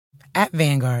At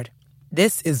Vanguard,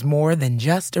 this is more than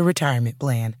just a retirement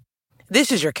plan.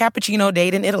 This is your cappuccino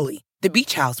date in Italy, the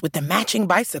beach house with the matching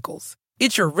bicycles.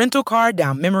 It's your rental car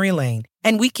down memory lane,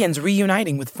 and weekends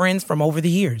reuniting with friends from over the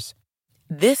years.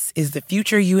 This is the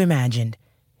future you imagined,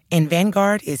 and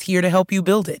Vanguard is here to help you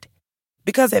build it.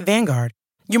 Because at Vanguard,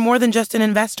 you're more than just an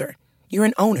investor. You're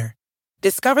an owner.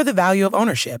 Discover the value of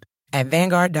ownership at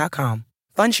Vanguard.com.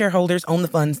 Fund shareholders own the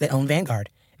funds that own Vanguard.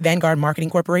 Vanguard Marketing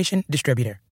Corporation,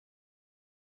 distributor.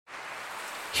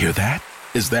 Hear that?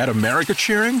 Is that America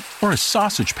cheering or a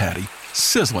sausage patty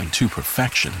sizzling to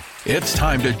perfection? It's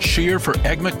time to cheer for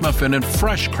Egg McMuffin and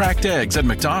fresh cracked eggs at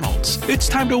McDonald's. It's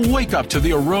time to wake up to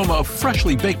the aroma of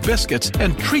freshly baked biscuits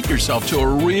and treat yourself to a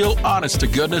real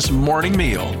honest-to-goodness morning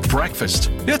meal.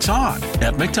 Breakfast, it's on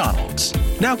at McDonald's.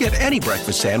 Now get any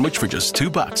breakfast sandwich for just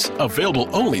 $2. Available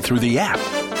only through the app.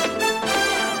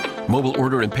 Mobile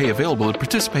order and pay available at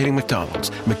participating McDonald's.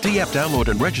 McD app download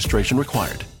and registration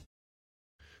required.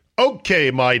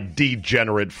 Okay, my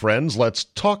degenerate friends, let's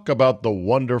talk about the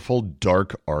wonderful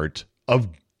dark art of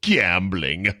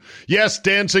gambling. Yes,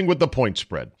 dancing with the point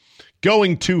spread.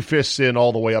 Going 2 fists in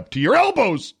all the way up to your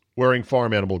elbows, wearing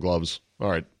farm animal gloves. All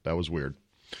right, that was weird.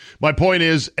 My point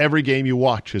is, every game you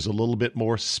watch is a little bit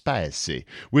more spicy,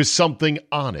 with something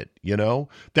on it, you know?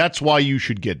 That's why you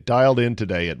should get dialed in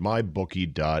today at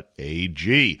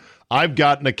mybookie.ag. I've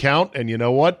got an account, and you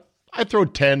know what? I throw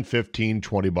 10, 15,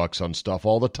 20 bucks on stuff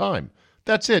all the time.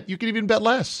 That's it. You can even bet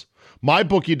less.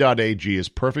 MyBookie.ag is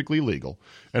perfectly legal,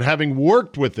 and having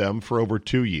worked with them for over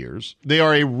 2 years, they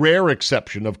are a rare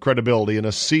exception of credibility in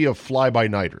a sea of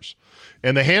fly-by-nighters.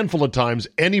 And the handful of times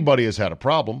anybody has had a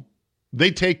problem, they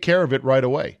take care of it right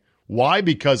away. Why?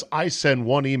 Because I send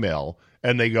one email,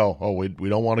 and they go, oh, we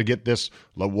don't want to get this.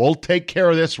 We'll take care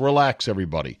of this. Relax,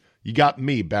 everybody. You got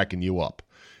me backing you up.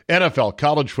 NFL,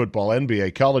 college football,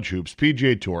 NBA, college hoops,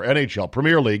 PGA Tour, NHL,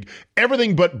 Premier League,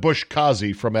 everything but Bush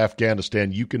Kazi from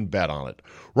Afghanistan, you can bet on it.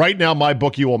 Right now,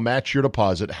 MyBookie will match your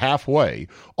deposit halfway,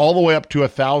 all the way up to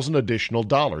 $1,000 additional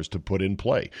dollars to put in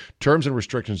play. Terms and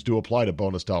restrictions do apply to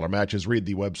bonus dollar matches. Read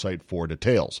the website for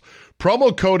details.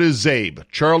 Promo code is ZABE,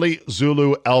 Charlie,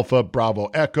 Zulu, Alpha, Bravo,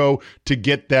 Echo, to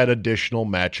get that additional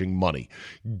matching money.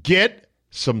 Get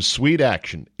some sweet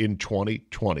action in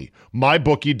 2020.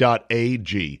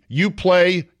 MyBookie.ag. You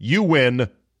play, you win,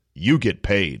 you get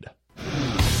paid.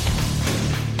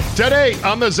 Today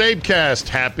on the CzabeCast,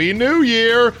 Happy New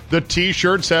Year! The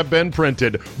T-shirts have been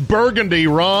printed. Burgundy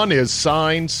Ron is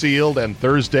signed, sealed, and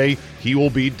Thursday he will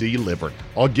be delivered.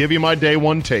 I'll give you my day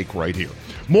one take right here.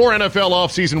 More NFL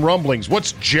offseason rumblings.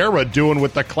 What's Jared doing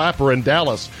with the clapper in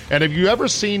Dallas? And have you ever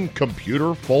seen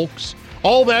Computer Folks?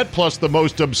 All that plus the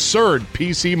most absurd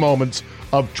PC moments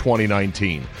of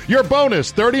 2019. Your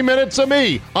bonus 30 minutes of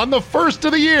me on the first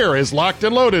of the year is locked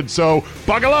and loaded, so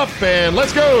buckle up and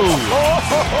let's go.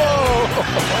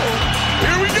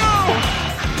 Here we go.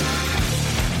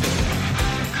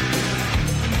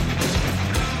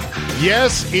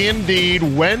 Yes, indeed.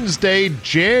 Wednesday,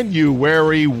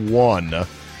 January 1,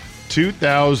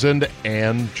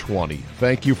 2020.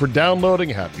 Thank you for downloading.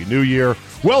 Happy New Year.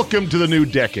 Welcome to the new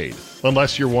decade.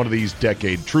 Unless you're one of these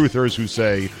decade truthers who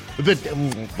say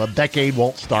the decade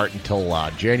won't start until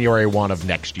January 1 of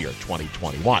next year,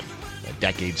 2021. The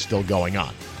decade's still going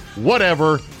on.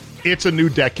 Whatever. It's a new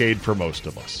decade for most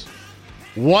of us.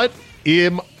 What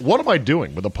am I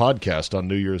doing with a podcast on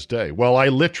New Year's Day? Well, I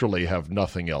literally have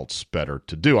nothing else better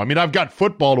to do. I mean, I've got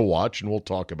football to watch, and we'll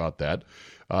talk about that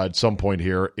at some point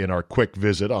here in our quick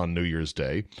visit on New Year's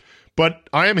Day. But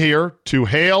I am here to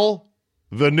hail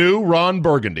the new Ron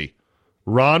Burgundy.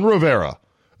 Ron Rivera,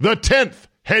 the 10th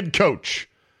head coach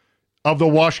of the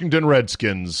Washington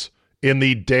Redskins in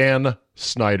the Dan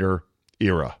Snyder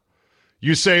era.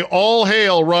 You say, all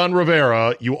hail Ron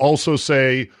Rivera. You also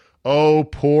say, oh,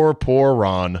 poor, poor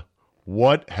Ron.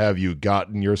 What have you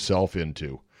gotten yourself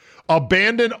into?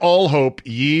 Abandon all hope,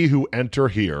 ye who enter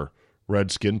here,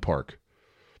 Redskin Park.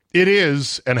 It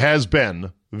is and has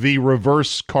been the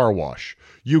reverse car wash.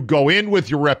 You go in with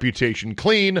your reputation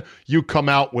clean, you come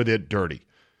out with it dirty.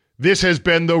 This has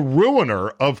been the ruiner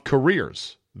of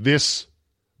careers, this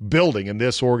building and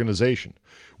this organization,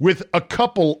 with a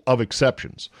couple of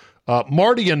exceptions.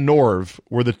 Marty and Norv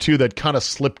were the two that kind of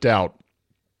slipped out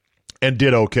and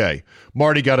did okay.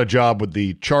 Marty got a job with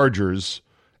the Chargers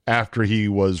after he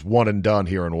was one and done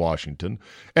here in Washington,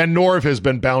 and Norv has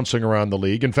been bouncing around the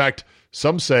league. In fact,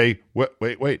 some say,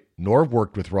 wait, Norv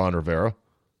worked with Ron Rivera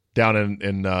down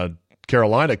in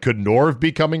Carolina. Could Norv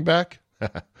be coming back?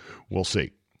 We'll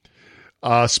see.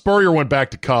 Spurrier went back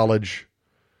to college,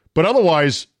 but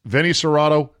otherwise, Vinny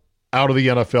Serrato out of the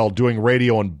NFL doing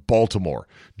radio in Baltimore.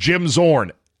 Jim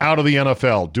Zorn out of the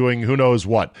NFL, doing who knows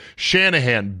what.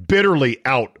 Shanahan bitterly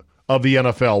out of the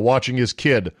NFL, watching his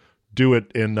kid do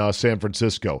it in San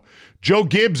Francisco. Joe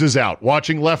Gibbs is out,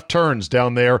 watching left turns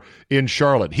down there in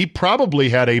Charlotte. He probably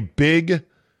had a big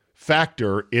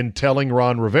factor in telling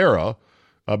Ron Rivera,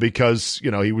 because,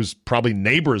 he was probably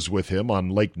neighbors with him on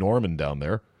Lake Norman down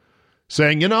there,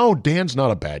 saying, Dan's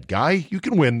not a bad guy. You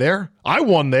can win there. I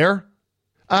won there.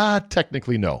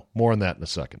 Technically, no. More on that in a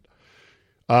second.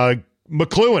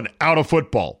 McLuhan out of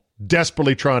football,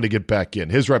 desperately trying to get back in.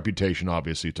 His reputation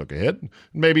obviously took a hit.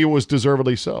 Maybe it was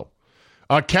deservedly so.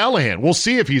 Callahan, we'll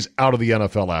see if he's out of the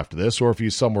NFL after this, or if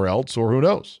he's somewhere else, or who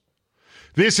knows.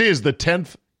 This is the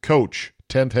 10th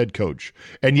head coach.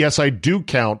 And yes, I do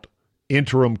count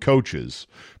interim coaches,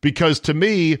 because to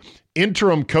me,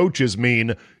 interim coaches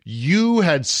mean you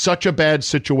had such a bad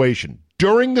situation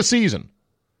during the season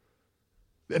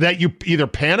that you either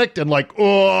panicked and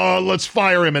let's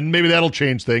fire him and maybe that'll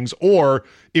change things, or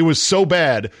it was so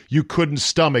bad you couldn't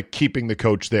stomach keeping the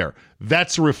coach there.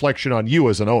 That's a reflection on you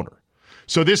as an owner.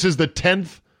 So this is the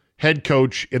 10th head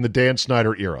coach in the Dan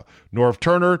Snyder era. Norv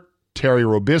Turner, Terry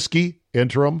Robisky,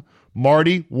 interim.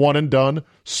 Marty, one and done.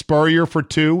 Spurrier for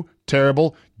 2,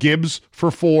 terrible. Gibbs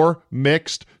for 4,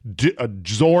 mixed.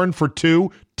 Zorn for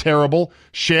 2, terrible.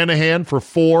 Shanahan for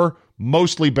 4,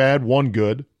 mostly bad, 1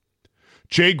 good.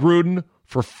 Jay Gruden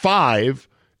for 5,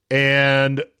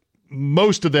 and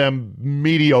most of them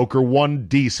mediocre, 1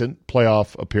 decent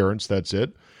playoff appearance, that's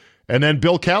it. And then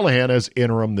Bill Callahan as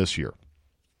interim this year.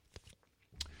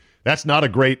 That's not a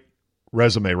great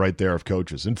resume right there of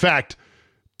coaches. In fact,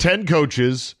 10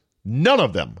 coaches, none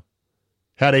of them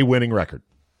had a winning record.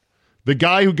 The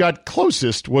guy who got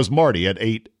closest was Marty at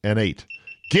 8-8.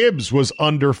 Gibbs was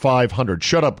under 500.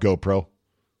 Shut up, GoPro.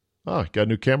 Oh, got a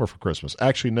new camera for Christmas.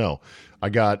 Actually, no. I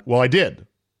did,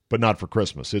 but not for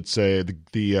Christmas. It's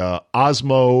the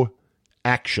Osmo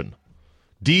Action.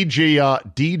 DJI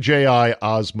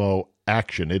Osmo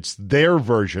Action. It's their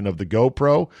version of the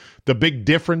GoPro. The big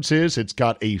difference is it's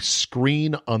got a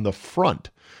screen on the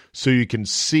front so you can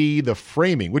see the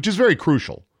framing, which is very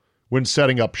crucial when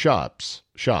setting up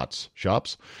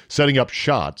setting up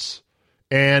shots,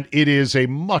 and it is a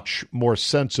much more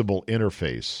sensible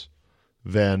interface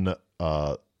than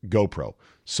GoPro.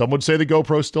 Some would say the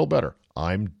GoPro is still better.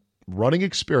 I'm running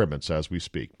experiments as we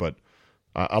speak, but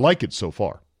I like it so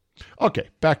far. Okay,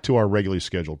 back to our regularly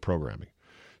scheduled programming.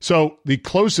 So the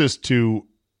closest to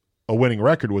a winning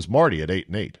record was Marty at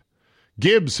 8-8.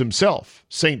 Gibbs himself,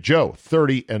 St. Joe,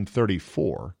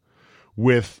 30-34,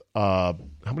 with how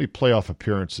many playoff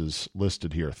appearances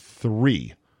listed here?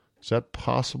 3. Is that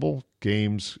possible?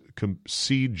 Games,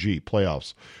 CG,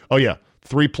 playoffs. Oh, yeah,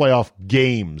 3 playoff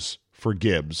games for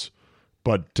Gibbs,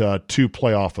 but 2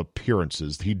 playoff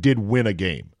appearances. He did win a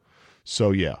game.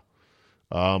 So, yeah.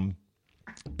 Been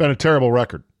a terrible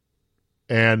record.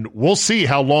 And we'll see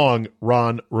how long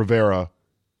Ron Rivera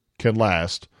can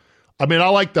last. I mean, I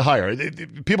like the hire.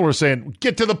 People are saying,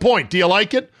 get to the point. Do you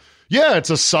like it? Yeah, it's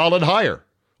a solid hire.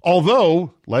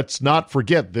 Although, let's not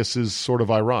forget, this is sort of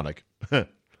ironic.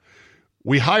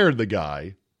 We hired the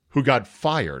guy who got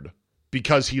fired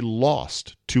because he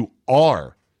lost to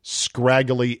our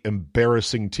scraggly,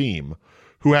 embarrassing team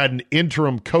who had an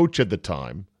interim coach at the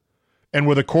time and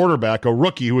with a quarterback, a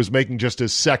rookie who was making just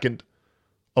his second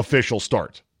official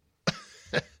start.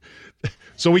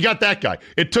 So we got that guy.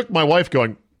 It took my wife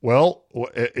going, well,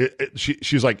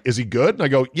 she's like, is he good? And I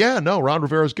go, yeah, no, Ron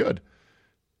Rivera's good.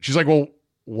 She's like, well,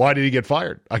 why did he get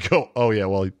fired? I go, oh, yeah,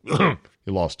 well,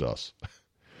 he lost to us.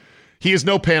 He is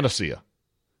no panacea,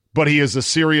 but he is a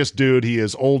serious dude. He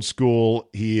is old school.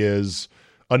 He is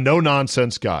a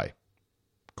no-nonsense guy.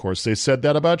 Of course, they said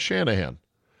that about Shanahan.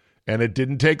 And it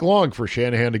didn't take long for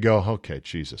Shanahan to go, okay,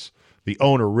 Jesus, the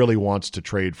owner really wants to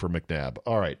trade for McNabb.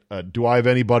 All right, do I have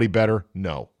anybody better?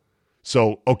 No.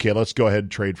 So, okay, let's go ahead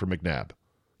and trade for McNabb.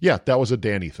 Yeah, that was a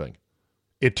Danny thing.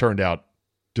 It turned out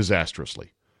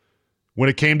disastrously. When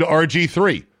it came to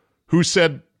RG3, who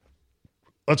said,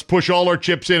 let's push all our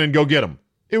chips in and go get him?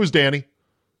 It was Danny.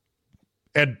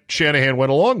 And Shanahan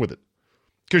went along with it.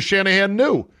 Because Shanahan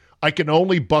knew, I can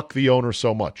only buck the owner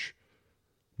so much.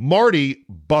 Marty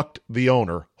bucked the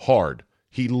owner hard.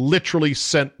 He literally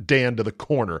sent Dan to the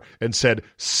corner and said,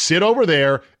 sit over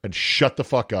there and shut the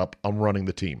fuck up. I'm running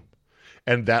the team.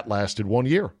 And that lasted 1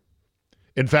 year.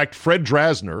 In fact, Fred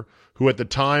Drasner, who at the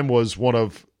time was one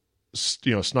of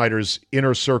Snyder's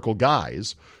inner circle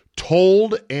guys,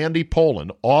 told Andy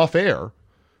Pollin off air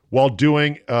while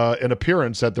doing an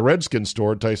appearance at the Redskins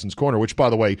store at Tyson's Corner, which, by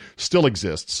the way, still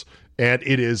exists. And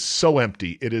it is so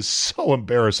empty. It is so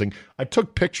embarrassing. I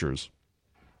took pictures.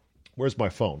 Where's my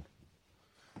phone?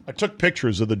 I took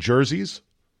pictures of the jerseys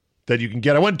that you can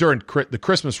get. I went during the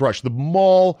Christmas rush. The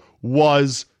mall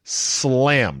was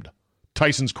slammed.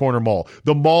 Tyson's Corner Mall.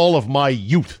 The mall of my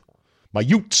youth. My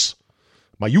youth.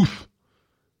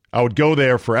 I would go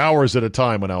there for hours at a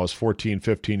time when I was 14,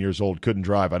 15 years old, couldn't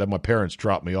drive. I'd have my parents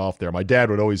drop me off there. My dad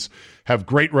would always have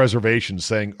great reservations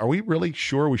saying, are we really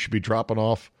sure we should be dropping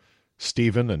off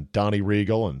Stephen and Donnie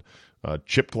Regal and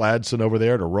Chip Gladson over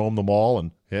there to roam the mall?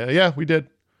 And yeah, we did.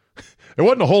 There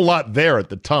wasn't a whole lot there at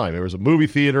the time. There was a movie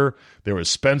theater. There was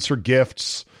Spencer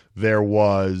Gifts. There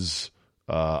was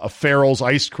a Farrell's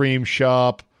ice cream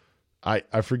shop.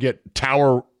 I forget,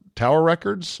 Tower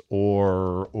Records,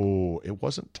 or it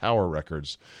wasn't Tower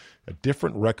Records, a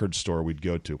different record store we'd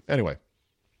go to. Anyway,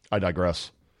 I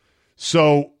digress.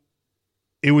 So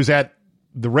it was at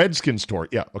the Redskin store.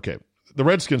 Yeah, okay. The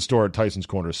Redskin store at Tyson's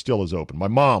Corner still is open. My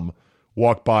mom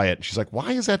walked by it, and she's like,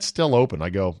 why is that still open? I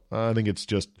go, I think it's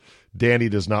just Danny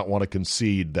does not want to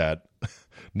concede that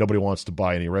nobody wants to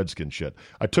buy any Redskin shit.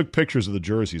 I took pictures of the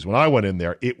jerseys. When I went in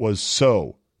there, it was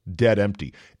so dead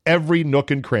empty. Every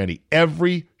nook and cranny,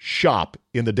 every shop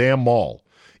in the damn mall,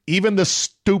 even the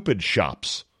stupid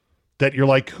shops that you're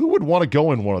like, who would want to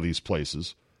go in one of these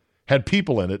places, had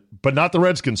people in it, but not the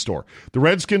Redskin store. The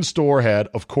Redskin store had,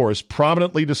 of course,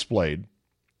 prominently displayed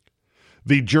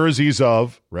the jerseys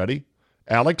of, ready,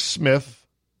 Alex Smith,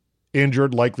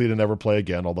 injured, likely to never play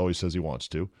again, although he says he wants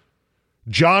to.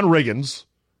 John Riggins,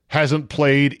 hasn't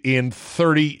played in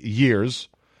 30 years.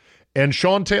 And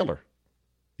Sean Taylor.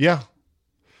 Yeah.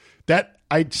 That,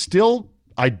 I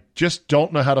just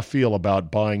don't know how to feel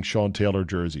about buying Sean Taylor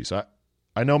jerseys.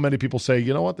 I know many people say,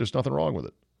 you know what, there's nothing wrong with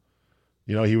it.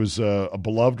 You know, he was a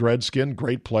beloved Redskin,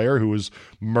 great player who was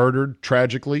murdered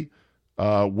tragically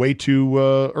way too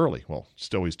early. Well,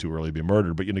 still he's too early to be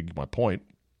murdered, but you know my point.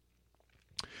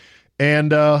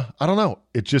 And I don't know.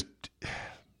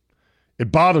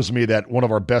 It bothers me that one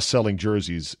of our best-selling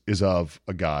jerseys is of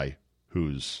a guy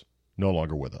who's no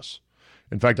longer with us.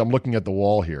 In fact, I'm looking at the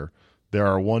wall here. There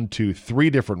are 3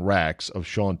 different racks of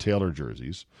Sean Taylor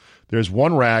jerseys. There's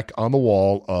one rack on the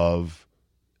wall of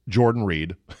Jordan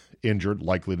Reed, injured,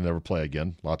 likely to never play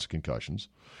again, lots of concussions.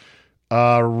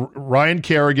 Ryan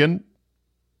Kerrigan,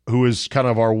 who is kind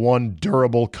of our one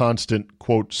durable, constant,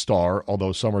 quote, star,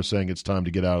 although some are saying it's time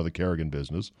to get out of the Kerrigan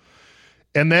business.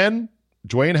 And then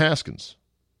Dwayne Haskins.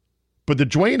 But the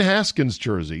Dwayne Haskins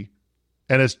jersey,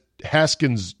 and it's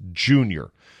Haskins Jr.,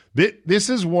 this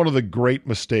is one of the great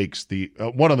mistakes,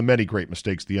 one of the many great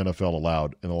mistakes the NFL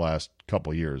allowed in the last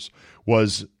couple of years,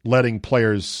 was letting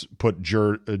players put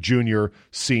junior,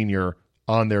 senior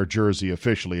on their jersey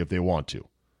officially if they want to.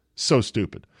 So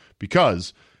stupid.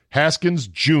 Because Haskins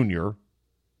Jr.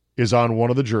 is on one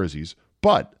of the jerseys,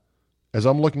 but as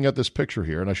I'm looking at this picture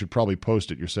here, and I should probably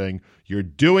post it, you're saying, you're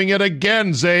doing it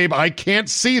again, Zabe. I can't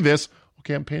see this.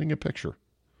 Okay, I'm painting a picture.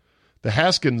 The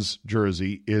Haskins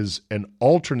jersey is an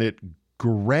alternate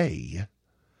gray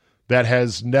that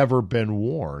has never been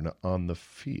worn on the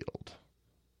field.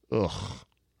 Ugh.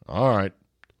 All right.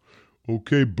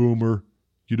 Okay, Boomer.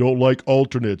 You don't like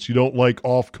alternates. You don't like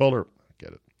off-color. I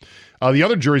get it. The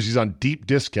other jerseys on deep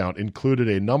discount included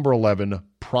a number 11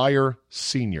 Pryor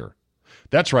Sr.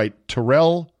 That's right,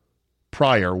 Terrell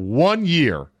Pryor, 1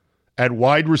 year at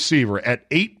wide receiver at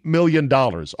 $8 million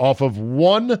off of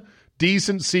one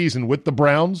decent season with the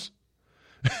Browns.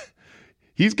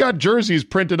 He's got jerseys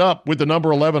printed up with the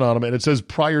number 11 on them, and it says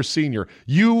Pryor Sr.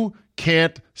 You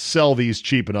can't sell these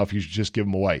cheap enough. You should just give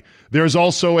them away. There's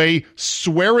also a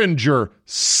Swearinger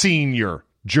Sr.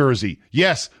 jersey.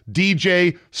 Yes,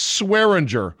 DJ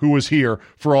Swearinger, who was here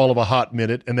for all of a hot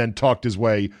minute and then talked his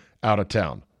way out of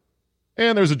town.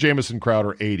 And there's a Jamison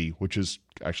Crowder 80, which is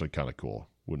actually kind of cool.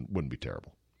 Wouldn't be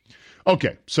terrible.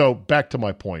 Okay, so back to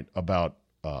my point about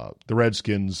the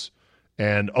Redskins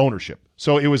and ownership.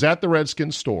 So it was at the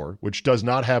Redskins store, which does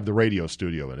not have the radio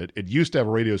studio in it. It used to have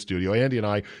a radio studio. Andy and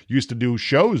I used to do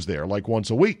shows there like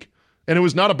once a week. And it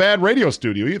was not a bad radio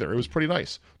studio either. It was pretty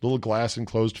nice. Little glass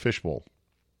enclosed fishbowl.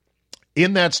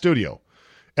 In that studio,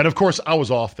 and of course I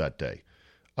was off that day.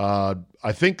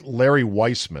 I think Larry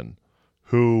Weissman,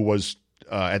 who was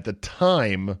at the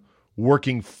time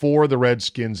working for the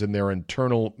Redskins in their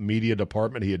internal media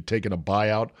department. He had taken a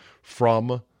buyout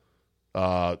from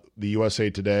the USA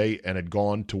Today and had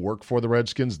gone to work for the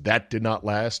Redskins. That did not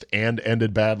last and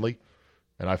ended badly.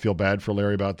 And I feel bad for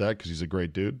Larry about that because he's a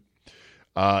great dude.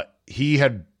 He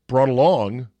had brought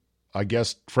along, I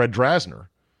guess, Fred Drasner,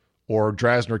 or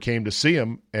Drasner came to see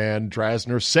him, and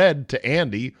Drasner said to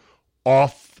Andy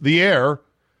off the air,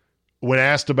 when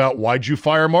asked about why'd you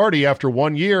fire Marty after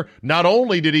 1 year, not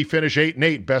only did he finish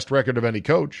 8-8, best record of any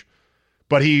coach,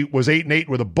 But he was 8-8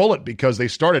 with a bullet because they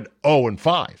started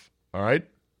 0-5. All right?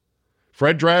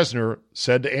 Fred Drasner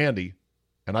said to Andy,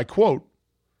 and I quote,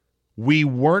 "We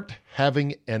weren't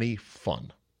having any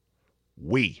fun."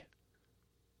 We.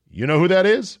 You know who that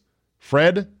is?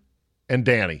 Fred and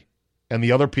Danny and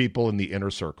the other people in the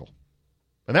inner circle.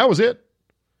 And that was it.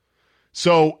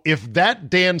 So if that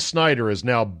Dan Snyder is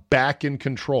now back in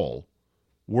control,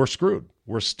 we're screwed.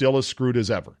 We're still as screwed as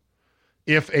ever.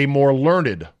 If a more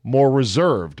learned, more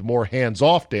reserved, more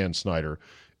hands-off Dan Snyder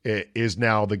is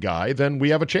now the guy, then we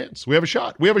have a chance. We have a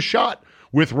shot. We have a shot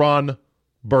with Ron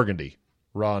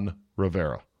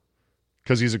Rivera,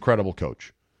 because he's a credible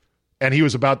coach. And he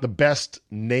was about the best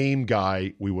name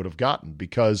guy we would have gotten,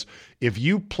 because if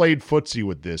you played footsie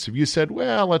with this, if you said,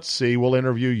 well, let's see, we'll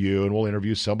interview you and we'll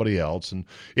interview somebody else, and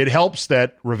it helps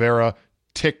that Rivera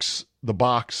ticks the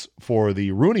box for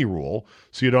the Rooney Rule,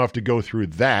 so you don't have to go through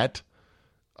that,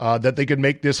 that they could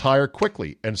make this hire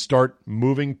quickly and start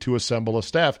moving to assemble a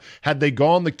staff. Had they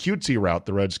gone the cutesy route,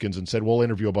 the Redskins, and said, we'll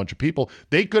interview a bunch of people,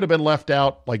 they could have been left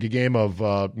out like a game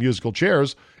of musical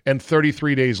chairs, and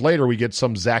 33 days later we get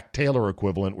some Zach Taylor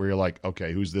equivalent where you're like,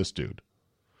 okay, who's this dude?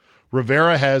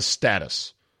 Rivera has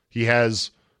status. He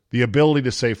has the ability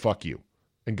to say, fuck you,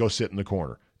 and go sit in the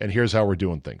corner. And here's how we're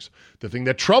doing things. The thing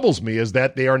that troubles me is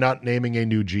that they are not naming a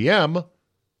new GM,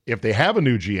 if they have a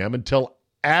new GM, until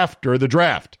after the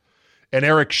draft. And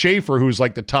Eric Schaefer, who's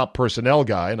like the top personnel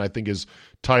guy, and I think his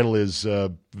title is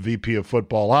VP of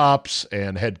Football Ops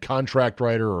and head contract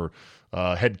writer or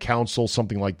head counsel,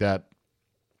 something like that.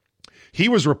 He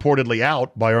was reportedly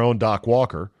out by our own Doc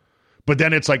Walker, but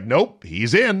then it's like, nope,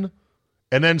 he's in.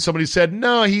 And then somebody said,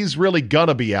 no, he's really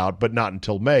gonna be out, but not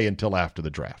until May, until after the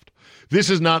draft. This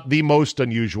is not the most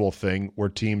unusual thing where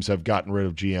teams have gotten rid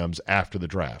of GMs after the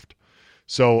draft.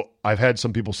 So I've had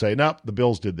some people say, nope, the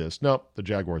Bills did this. Nope, the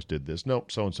Jaguars did this.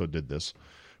 Nope, so-and-so did this.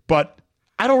 But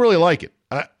I don't really like it.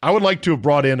 I would like to have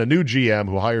brought in a new GM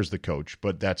who hires the coach,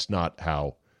 but that's not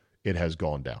how it has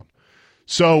gone down.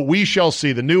 So we shall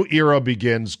see. The new era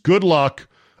begins. Good luck.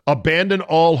 Abandon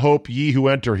all hope, ye who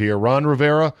enter here. Ron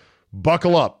Rivera,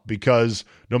 buckle up, because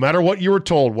no matter what you were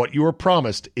told, what you were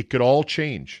promised, it could all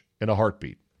change in a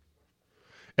heartbeat.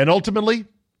 And ultimately,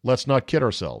 let's not kid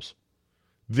ourselves.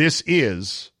 This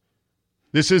is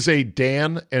a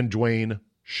Dan and Dwayne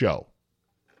show.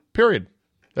 Period.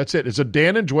 That's it. It's a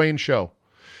Dan and Dwayne show.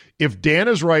 If Dan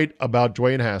is right about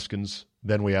Dwayne Haskins,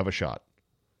 then we have a shot.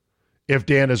 If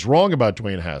Dan is wrong about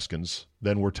Dwayne Haskins,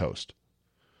 then we're toast.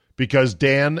 Because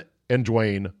Dan and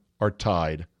Dwayne are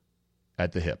tied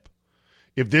at the hip.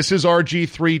 If this is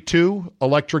RG3-2,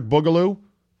 Electric Boogaloo,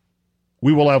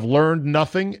 we will have learned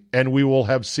nothing, and we will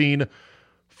have seen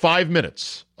 5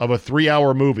 minutes of a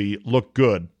 3-hour movie look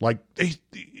good. Like,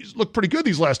 he's looked pretty good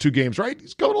these last 2 games, right?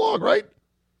 He's going along, right?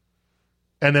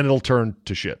 And then it'll turn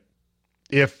to shit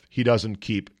if he doesn't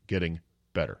keep getting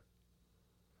better.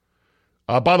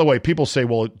 By the way, people say,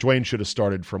 well, Dwayne should have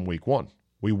started from week 1.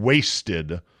 We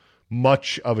wasted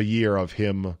much of a year of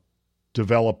him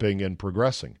developing and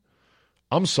progressing.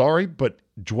 I'm sorry, but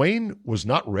Dwayne was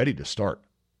not ready to start,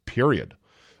 period.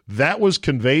 That was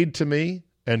conveyed to me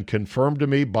and confirmed to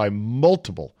me by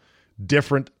multiple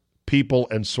different people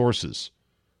and sources.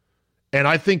 And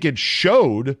I think it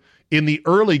showed in the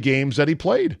early games that he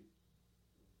played.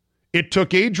 It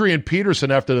took Adrian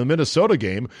Peterson after the Minnesota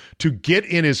game to get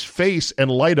in his face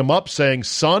and light him up, saying,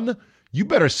 son, you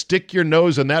better stick your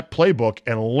nose in that playbook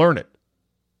and learn it.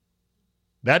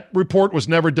 That report was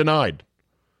never denied.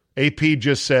 AP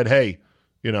just said, hey,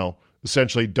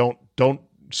 essentially don't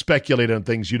speculate on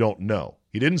things you don't know.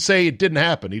 He didn't say it didn't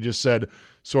happen. He just said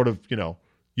sort of,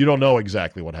 you don't know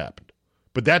exactly what happened.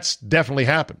 But that's definitely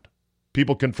happened.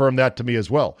 People confirmed that to me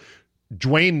as well.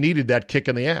 Dwayne needed that kick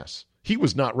in the ass. He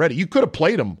was not ready. You could have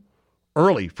played him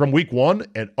early from week 1,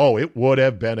 and it would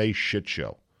have been a shit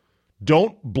show.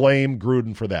 Don't blame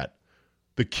Gruden for that.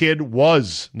 The kid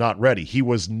was not ready. He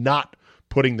was not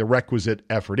putting the requisite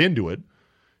effort into it.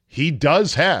 He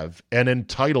does have an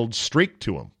entitled streak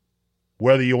to him,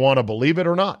 whether you want to believe it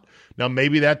or not. Now,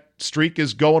 maybe that streak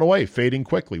is going away, fading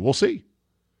quickly. We'll see.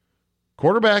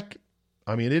 Quarterback,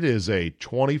 it is a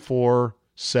 24/7,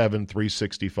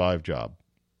 365 job.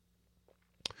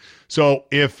 So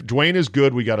if Dwayne is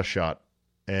good, we got a shot.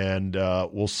 And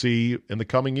we'll see in the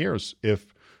coming years.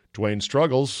 If Dwayne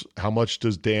struggles, how much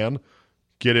does Dan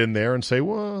get in there and say,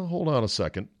 well, hold on a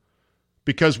second?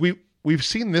 Because we've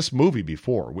seen this movie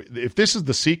before. If this is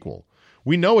the sequel,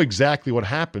 we know exactly what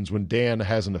happens when Dan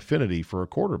has an affinity for a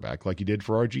quarterback like he did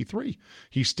for RG3.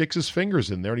 He sticks his fingers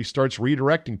in there and he starts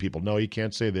redirecting people. No, you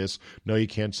can't say this. No, you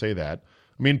can't say that.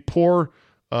 Poor,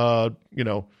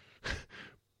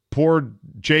 poor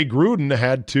Jay Gruden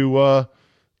had to,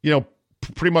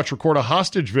 pretty much record a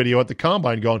hostage video at the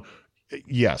combine going,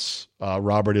 yes,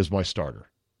 Robert is my starter.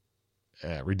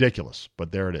 Ridiculous,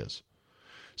 but there it is.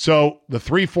 So the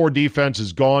 3-4 defense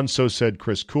is gone, so said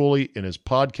Chris Cooley in his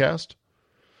podcast.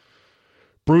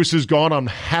 Bruce is gone. I'm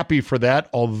happy for that,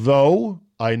 although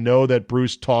I know that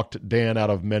Bruce talked Dan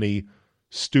out of many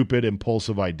stupid,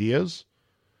 impulsive ideas.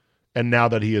 And now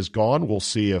that he is gone, we'll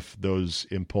see if those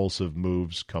impulsive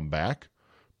moves come back.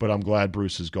 But I'm glad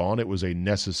Bruce is gone. It was a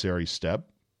necessary step.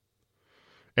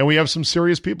 And we have some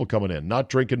serious people coming in. Not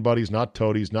drinking buddies, not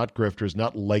toadies, not grifters,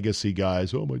 not legacy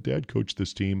guys. Oh, my dad coached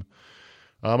this team.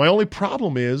 My only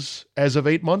problem is, as of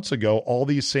 8 months ago, all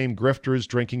these same grifters,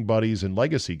 drinking buddies, and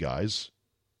legacy guys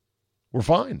were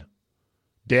fine.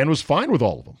 Dan was fine with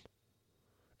all of them.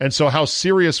 And so how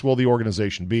serious will the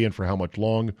organization be, and for how much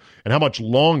long, and how much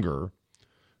longer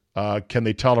can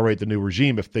they tolerate the new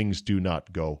regime if things do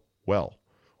not go well?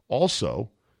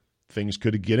 Also, things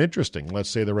could get interesting.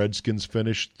 Let's say the Redskins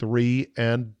finish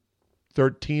 3-13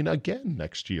 again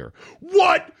next year.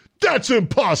 What? That's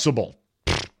impossible.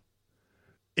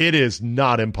 It is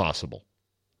not impossible.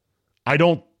 I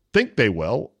don't think they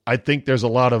will. I think there's a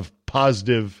lot of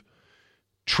positive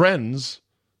trends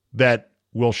that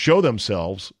will show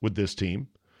themselves with this team.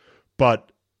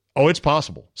 But, it's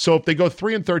possible. So if they go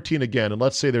 3-13 again, and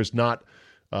let's say there's not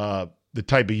the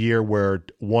type of year where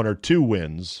 1 or 2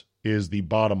 wins is the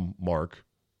bottom mark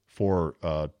for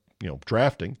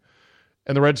drafting,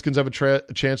 and the Redskins have a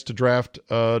chance to draft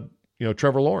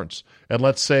Trevor Lawrence, and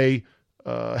let's say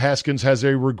Haskins has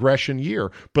a regression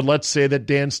year, but let's say that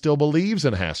Dan still believes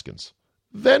in Haskins,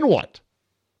 then what?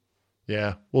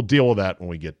 Yeah, we'll deal with that when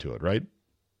we get to it, right?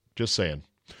 Just saying.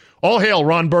 All hail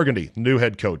Ron Burgundy, new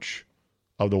head coach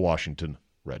of the Washington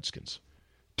Redskins.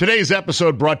 Today's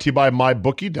episode brought to you by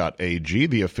MyBookie.ag,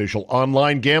 the official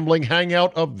online gambling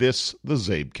hangout of this, the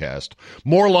CzabeCast.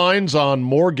 More lines on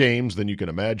more games than you can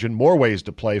imagine, more ways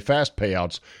to play, fast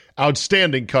payouts,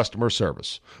 outstanding customer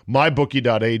service.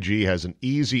 MyBookie.ag has an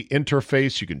easy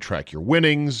interface. You can track your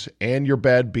winnings and your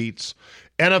bad beats.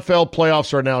 NFL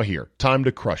playoffs are now here. Time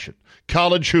to crush it.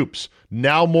 College hoops,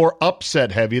 now more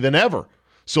upset heavy than ever.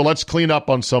 So let's clean up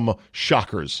on some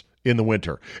shockers in the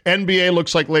winter. NBA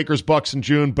looks like Lakers Bucks in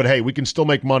June, but hey, we can still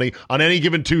make money on any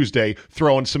given Tuesday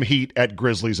throwing some heat at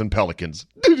Grizzlies and Pelicans.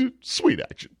 Sweet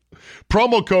action.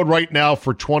 Promo code right now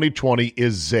for 2020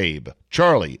 is ZABE.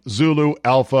 Charlie, Zulu,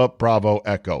 Alpha, Bravo,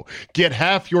 Echo. Get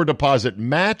half your deposit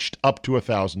matched up to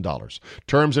 $1,000.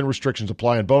 Terms and restrictions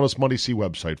apply, and bonus money. See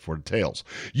website for details.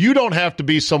 You don't have to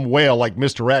be some whale like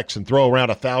Mr. X and throw around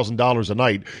 $1,000 a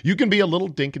night. You can be a little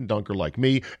dink and dunker like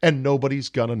me, and nobody's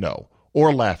gonna know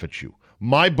or laugh at you.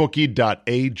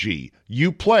 MyBookie.ag.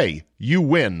 You play, you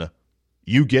win,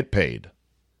 you get paid.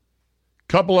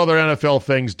 Couple other NFL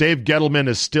things. Dave Gettleman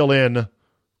is still in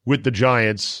with the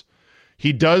Giants.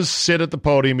 He does sit at the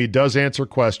podium, he does answer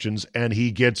questions, and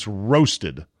he gets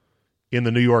roasted in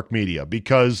the New York media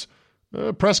because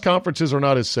press conferences are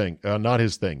not his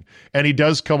thing. And he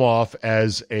does come off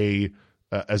as a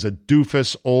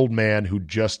doofus old man who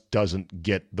just doesn't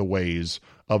get the ways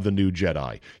of the new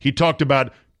Jedi. He talked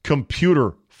about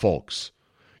computer folks.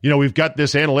 We've got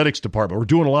this analytics department. We're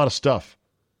doing a lot of stuff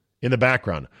in the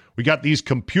background. We got these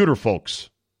computer folks,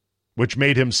 which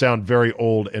made him sound very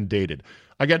old and dated.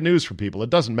 I got news for people. It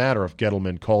doesn't matter if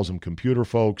Gettleman calls them computer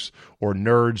folks or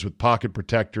nerds with pocket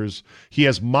protectors. He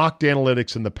has mocked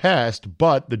analytics in the past,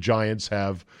 but the Giants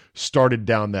have started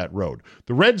down that road.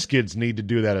 The Redskins need to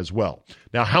do that as well.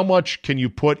 Now, how much can you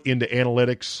put into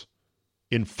analytics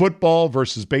in football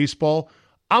versus baseball?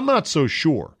 I'm not so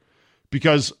sure,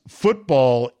 because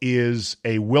football is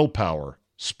a willpower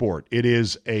sport. It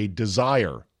is a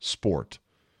desire sport.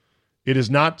 It is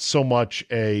not so much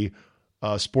a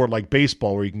sport like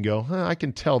baseball where you can go, I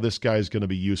can tell this guy is going to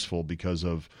be useful because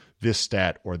of this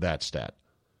stat or that stat.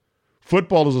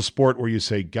 Football is a sport where you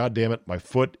say, God damn it, my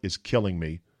foot is killing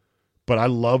me, but I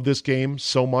love this game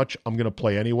so much, I'm going to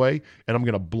play anyway, and I'm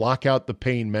going to block out the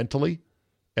pain mentally,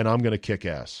 and I'm going to kick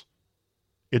ass.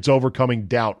 It's overcoming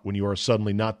doubt when you are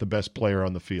suddenly not the best player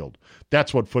on the field.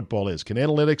 That's what football is. Can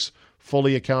analytics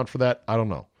fully account for that? I don't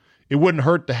know. It wouldn't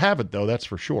hurt to have it, though, that's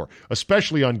for sure,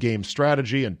 especially on game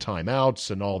strategy and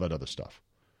timeouts and all that other stuff.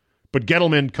 But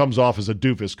Gettleman comes off as a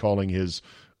doofus calling his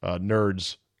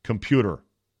nerds computer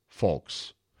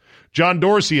folks. John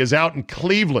Dorsey is out in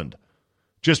Cleveland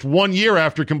just 1 year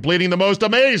after completing the most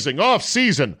amazing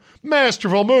offseason.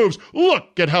 Masterful moves.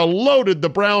 Look at how loaded the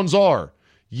Browns are.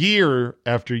 Year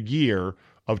after year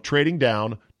of trading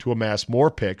down to amass more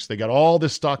picks. They got all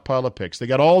this stockpile of picks. They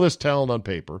got all this talent on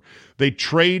paper. They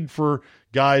trade for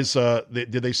Guys,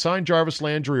 did they sign Jarvis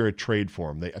Landry or a trade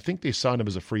for him? I think they signed him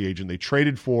as a free agent. They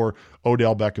traded for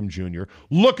Odell Beckham Jr.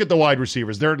 Look at the wide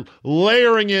receivers. They're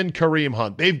layering in Kareem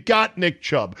Hunt. They've got Nick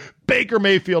Chubb. Baker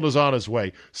Mayfield is on his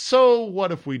way. So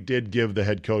what if we did give the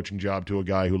head coaching job to a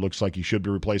guy who looks like he should be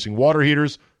replacing water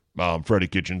heaters? Freddie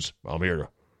Kitchens. I'm here to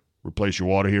replace your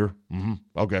water heater.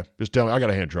 Okay. Just tell me. I got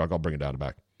a hand truck. I'll bring it down the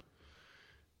back.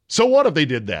 So what if they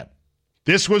did that?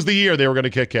 This was the year they were going to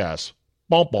kick ass.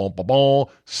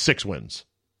 6 wins.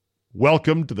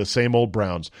 Welcome to the same old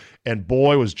Browns. And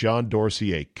boy, was John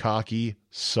Dorsey a cocky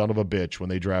son of a bitch when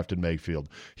they drafted Mayfield.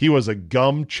 He was a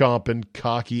gum-chomping,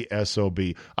 cocky SOB.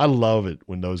 I love it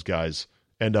when those guys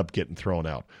end up getting thrown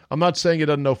out. I'm not saying he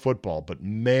doesn't know football, but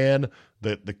man,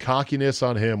 the cockiness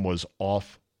on him was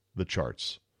off the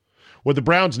charts. What the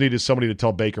Browns need is somebody to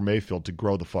tell Baker Mayfield to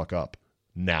grow the fuck up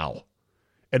now.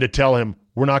 And to tell him,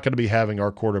 we're not going to be having our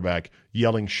quarterback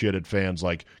yelling shit at fans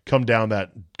like, come down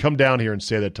here and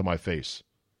say that to my face.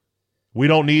 We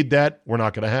don't need that. We're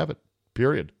not going to have it.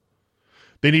 Period.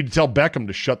 They need to tell Beckham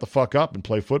to shut the fuck up and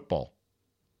play football.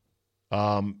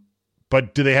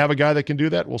 But do they have a guy that can do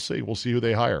that? We'll see. We'll see who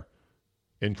they hire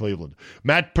in Cleveland.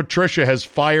 Matt Patricia has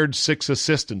fired 6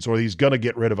 assistants, or he's going to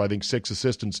get rid of, I think, 6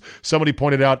 assistants. Somebody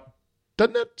pointed out,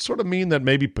 doesn't that sort of mean that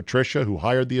maybe Patricia, who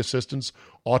hired the assistants,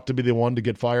 ought to be the one to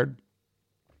get fired?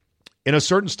 In a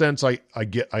certain sense, I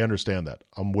understand that.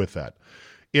 I'm with that.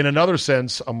 In another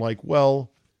sense, I'm like,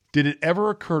 well, did it ever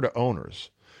occur to owners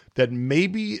that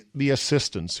maybe the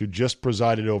assistants who just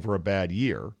presided over a bad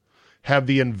year have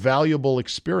the invaluable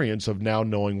experience of now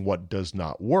knowing what does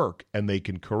not work, and they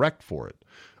can correct for it?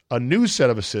 A new set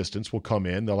of assistants will come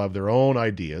in. They'll have their own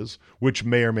ideas, which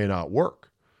may or may not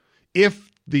work. If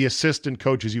the assistant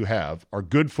coaches you have are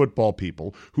good football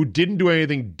people who didn't do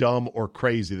anything dumb or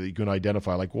crazy that you can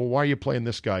identify, like, well, why are you playing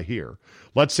this guy here?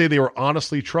 Let's say they were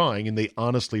honestly trying and they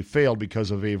honestly failed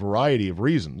because of a variety of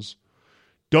reasons.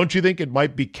 Don't you think it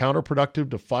might be counterproductive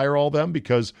to fire all them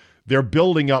because they're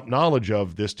building up knowledge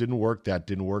of this didn't work, that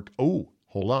didn't work. Oh,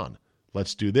 hold on.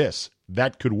 Let's do this.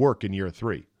 That could work in year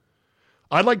 3.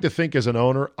 I'd like to think as an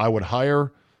owner, I would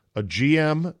hire a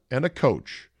GM and a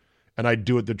coach. And I'd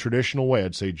do it the traditional way.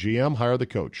 I'd say, GM, hire the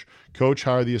coach. Coach,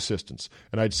 hire the assistants.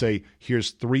 And I'd say,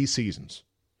 here's 3 seasons.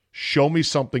 Show me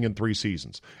something in 3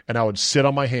 seasons. And I would sit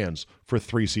on my hands for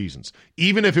 3 seasons.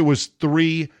 Even if it was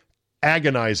 3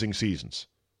 agonizing seasons.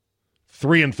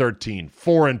 3-13,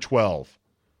 4-12,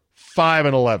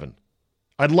 5-11.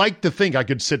 I'd like to think I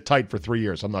could sit tight for 3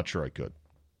 years. I'm not sure I could.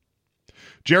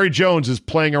 Jerry Jones is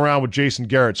playing around with Jason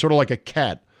Garrett, sort of like a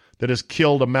cat that has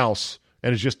killed a mouse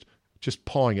and is just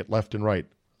pawing it left and right.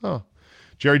 Oh.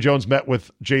 Jerry Jones met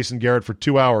with Jason Garrett for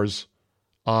 2 hours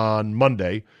on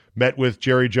Monday, met with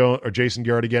Jason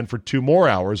Garrett again for 2 more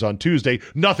hours on Tuesday.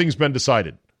 Nothing's been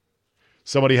decided.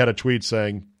 Somebody had a tweet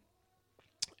saying,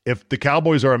 if the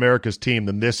Cowboys are America's team,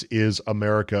 then this is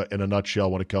America in a nutshell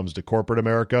when it comes to corporate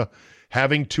America.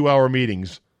 Having 2-hour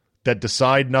meetings that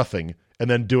decide nothing and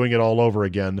then doing it all over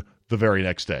again the very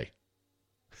next day.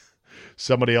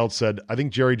 Somebody else said, I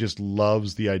think Jerry just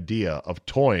loves the idea of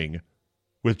toying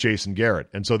with Jason Garrett.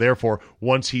 And so therefore,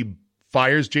 once he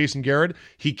fires Jason Garrett,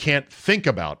 he can't think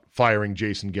about firing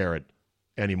Jason Garrett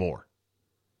anymore.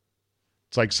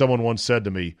 It's like someone once said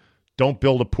to me, don't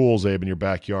build a pool, Zabe, in your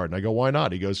backyard. And I go, why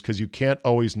not? He goes, because you can't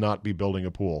always not be building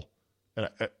a pool. And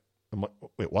I'm like,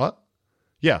 wait, what?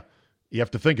 Yeah. You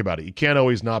have to think about it. You can't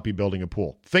always not be building a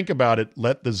pool. Think about it.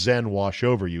 Let the zen wash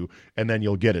over you, and then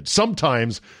you'll get it.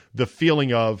 Sometimes the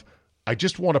feeling of, I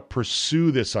just want to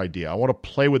pursue this idea. I want to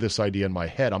play with this idea in my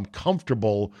head. I'm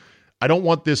comfortable. I don't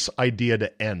want this idea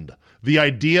to end. The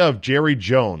idea of Jerry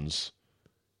Jones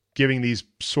giving these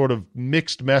sort of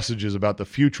mixed messages about the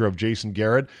future of Jason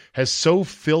Garrett has so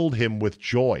filled him with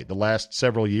joy the last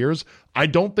several years. I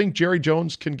don't think Jerry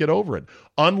Jones can get over it,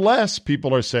 unless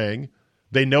people are saying,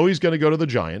 they know he's going to go to the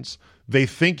Giants. They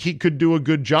think he could do a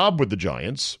good job with the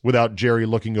Giants without Jerry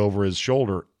looking over his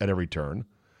shoulder at every turn.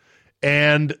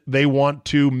 And they want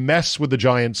to mess with the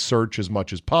Giants' search as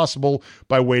much as possible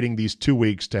by waiting these 2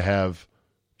 weeks to have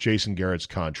Jason Garrett's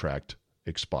contract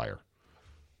expire.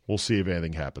 We'll see if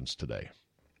anything happens today.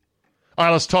 All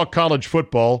right, let's talk college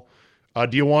football.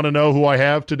 Do you want to know who I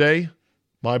have today?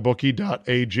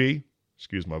 MyBookie.ag.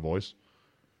 Excuse my voice.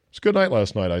 It's a good night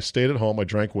last night. I stayed at home. I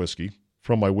drank whiskey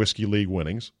from my Whiskey League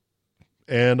winnings.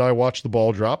 And I watched the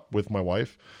ball drop with my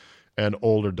wife and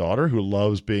older daughter, who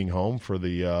loves being home for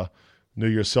the New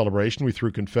Year's celebration. We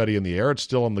threw confetti in the air. It's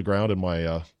still on the ground in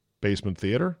my basement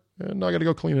theater. And I got to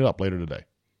go clean it up later today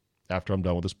after I'm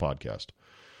done with this podcast.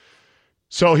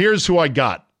 So here's who I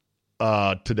got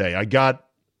today.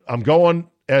 I'm going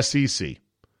SEC.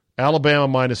 Alabama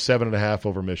minus 7.5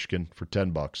 over Michigan for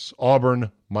 $10.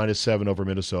 Auburn minus 7 over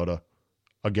Minnesota,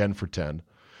 again for 10.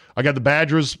 I got the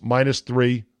Badgers minus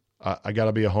 3. I got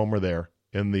to be a homer there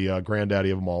in the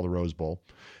granddaddy of them all, the Rose Bowl.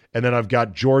 And then I've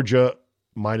got Georgia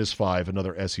minus 5,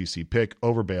 another SEC pick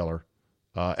over Baylor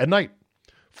at night.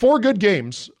 4 good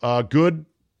games, good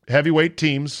heavyweight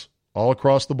teams all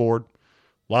across the board.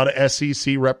 A lot of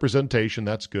SEC representation.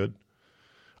 That's good.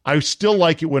 I still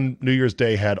like it when New Year's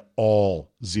Day had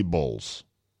all the bowls,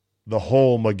 the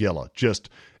whole Megillah, just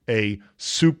a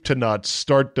soup to nuts,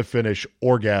 start to finish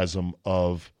orgasm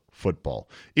of football.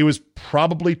 It was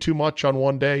probably too much on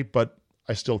one day, but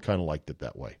I still kind of liked it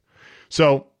that way.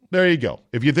 So there you go.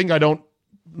 If you think I don't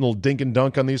little dink and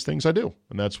dunk on these things, I do.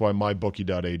 And that's why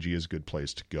mybookie.ag is a good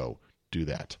place to go do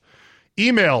that.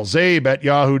 Email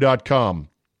zabe@yahoo.com.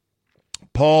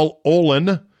 Paul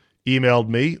Olin emailed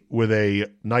me with a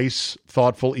nice,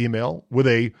 thoughtful email with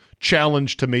a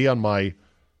challenge to me on my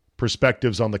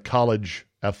perspectives on the college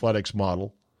athletics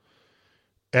model.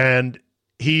 And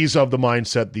he's of the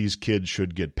mindset these kids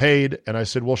should get paid. And I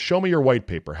said, well, show me your white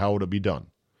paper. How would it be done?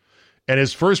 And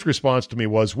his first response to me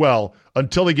was, well,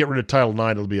 until they get rid of Title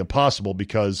IX, it'll be impossible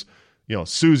because,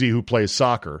 Susie, who plays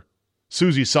soccer,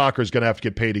 Susie soccer is going to have to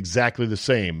get paid exactly the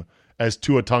same as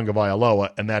Tua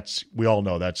Tagovailoa, and we all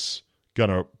know that's going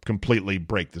to completely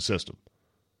break the system.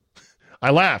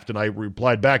 I laughed, and I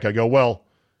replied back, I go, well,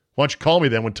 why don't you call me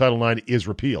then when Title IX is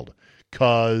repealed?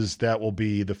 Because that will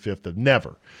be the 5th of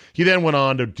never. He then went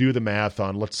on to do the math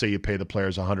on, let's say you pay the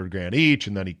players $100,000 each,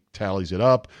 and then he tallies it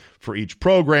up for each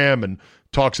program and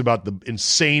talks about the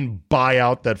insane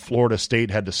buyout that Florida State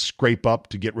had to scrape up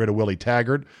to get rid of Willie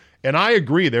Taggart. And I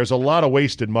agree, there's a lot of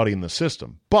wasted money in the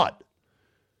system, but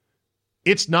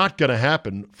it's not going to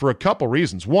happen for a couple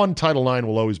reasons. One, Title IX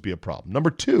will always be a problem. Number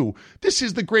 2, this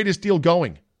is the greatest deal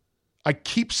going. I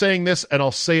keep saying this, and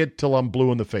I'll say it till I'm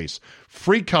blue in the face.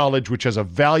 Free college, which has a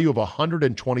value of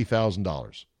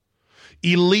 $120,000.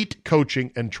 Elite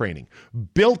coaching and training.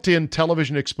 Built-in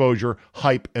television exposure,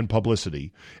 hype, and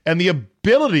publicity. And the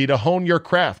ability to hone your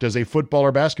craft as a football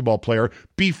or basketball player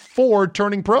before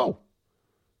turning pro.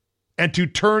 And to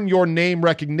turn your name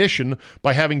recognition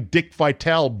by having Dick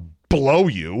Vitale blow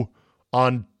you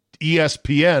on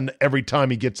ESPN every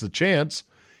time he gets the chance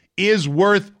is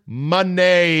worth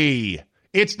money.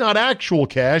 It's not actual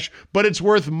cash, but it's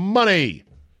worth money.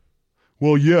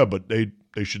 Well, yeah, but they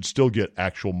should still get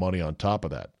actual money on top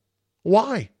of that.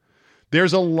 Why?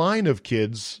 There's a line of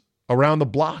kids around the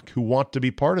block who want to be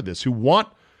part of this, who want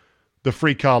the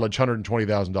free college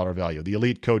 $120,000 value, the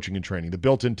elite coaching and training, the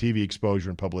built-in TV exposure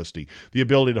and publicity, the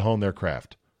ability to hone their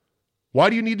craft. Why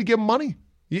do you need to give them money?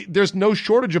 There's no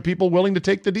shortage of people willing to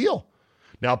take the deal.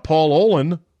 Now, Paul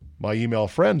Olin, my email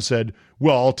friend, said,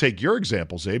 well, I'll take your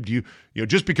example, Zabe. Do you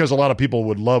just because a lot of people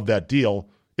would love that deal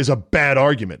is a bad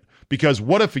argument. Because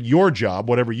what if your job,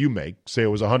 whatever you make, say it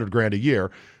was $100,000 a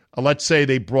year, let's say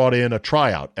they brought in a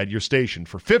tryout at your station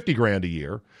for $50,000 a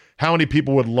year, how many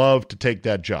people would love to take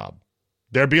that job?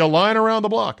 There'd be a line around the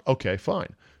block. Okay,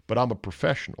 fine. But I'm a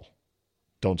professional.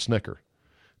 Don't snicker.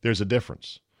 There's a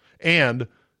difference. And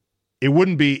it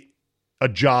wouldn't be a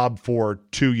job for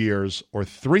 2 years or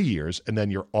 3 years, and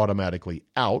then you're automatically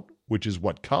out, which is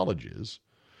what college is.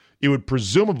 It would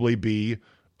presumably be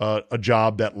a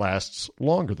job that lasts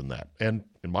longer than that. And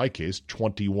in my case,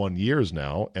 21 years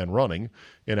now and running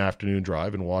in Afternoon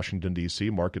Drive in Washington, D.C.,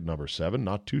 market number 7,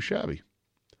 not too shabby.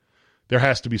 There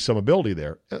has to be some ability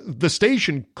there. The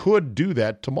station could do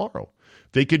that tomorrow.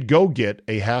 They could go get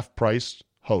a half-price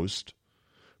host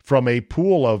from a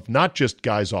pool of not just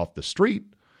guys off the street.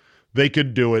 They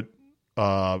could do it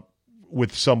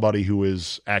with somebody who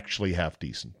is actually half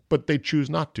decent. But they choose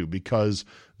not to because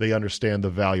they understand the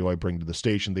value I bring to the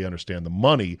station. They understand the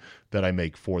money that I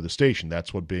make for the station.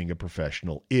 That's what being a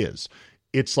professional is.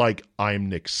 It's like I'm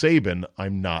Nick Saban.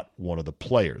 I'm not one of the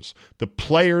players. The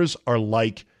players are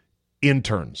like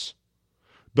interns.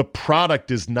 The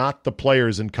product is not the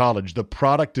players in college. The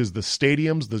product is the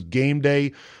stadiums, the game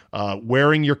day,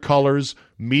 wearing your colors,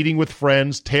 meeting with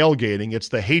friends, tailgating. It's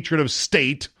the hatred of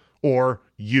state or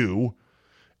you.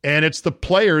 And it's the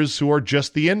players who are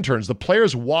just the interns. The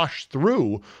players wash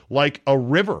through like a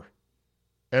river.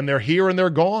 And they're here and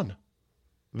they're gone.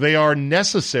 They are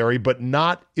necessary but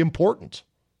not important.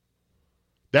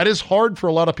 That is hard for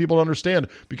a lot of people to understand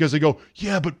because they go,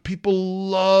 yeah, but people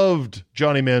loved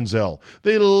Johnny Manziel.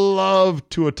 They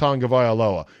loved Tua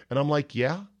Tagovailoa. And I'm like,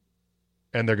 yeah.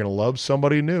 And they're going to love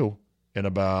somebody new in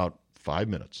about 5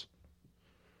 minutes.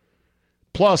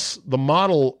 Plus, the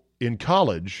model in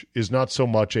college is not so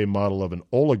much a model of an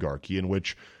oligarchy in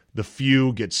which the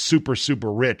few get super,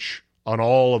 super rich on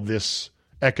all of this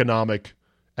economic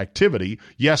activity.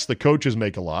 Yes, the coaches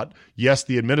make a lot. Yes,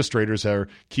 the administrators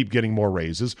keep getting more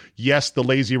raises. Yes, the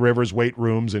lazy rivers, weight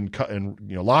rooms, and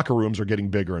locker rooms are getting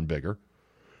bigger and bigger.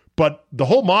 But the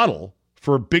whole model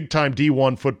for big-time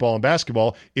D1 football and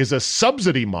basketball is a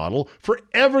subsidy model for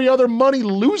every other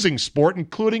money-losing sport,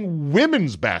 including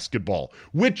women's basketball,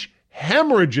 which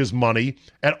hemorrhages money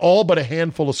at all but a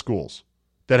handful of schools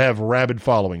that have rabid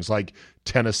followings, like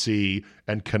Tennessee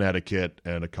and Connecticut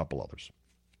and a couple others.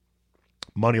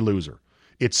 Money loser.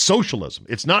 It's socialism.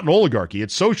 It's not an oligarchy.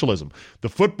 It's socialism. The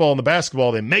football and the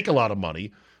basketball, they make a lot of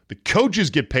money. The coaches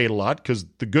get paid a lot because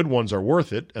the good ones are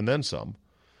worth it, and then some.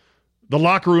 The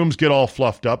locker rooms get all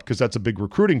fluffed up because that's a big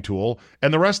recruiting tool,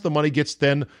 and the rest of the money gets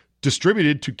then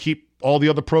distributed to keep all the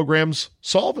other programs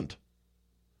solvent.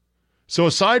 So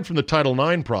aside from the Title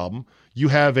IX problem, you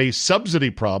have a subsidy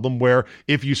problem where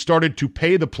if you started to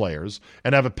pay the players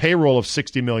and have a payroll of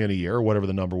 $60 million a year, or whatever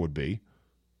the number would be,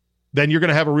 then you're going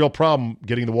to have a real problem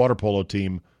getting the water polo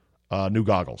team new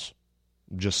goggles.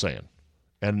 Just saying.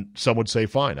 And some would say,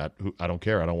 fine, I don't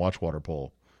care. I don't watch water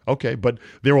polo. Okay, but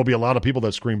there will be a lot of people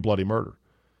that scream bloody murder.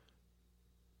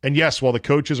 And yes, while the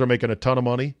coaches are making a ton of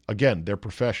money, again, they're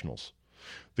professionals.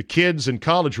 The kids in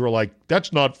college who are like,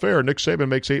 that's not fair. Nick Saban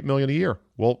makes $8 million a year.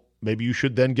 Well, maybe you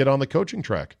should then get on the coaching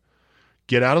track.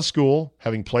 Get out of school,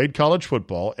 having played college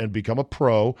football, and become a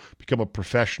pro, become a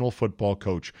professional football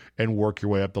coach, and work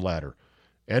your way up the ladder.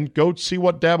 And go see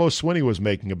what Dabo Swinney was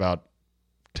making about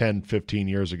 10, 15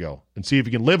 years ago, and see if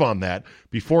you can live on that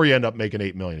before you end up making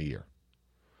 $8 million a year.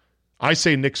 I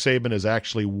say Nick Saban is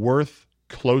actually worth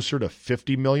closer to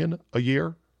 $50 million a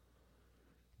year,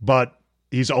 but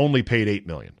he's only paid $8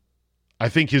 million. I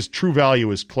think his true value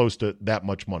is close to that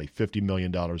much money, $50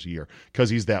 million a year,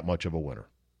 because he's that much of a winner.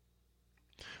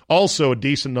 Also, a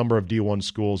decent number of D1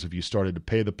 schools, if you started to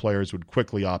pay the players, would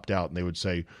quickly opt out, and they would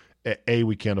say, A,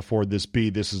 we can't afford this, B,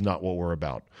 this is not what we're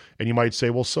about. And you might say,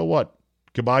 well, so what?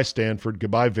 Goodbye, Stanford.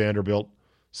 Goodbye, Vanderbilt.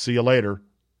 See you later.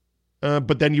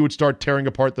 But then you would start tearing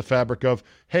apart the fabric of,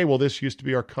 hey, well, this used to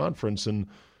be our conference, and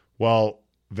while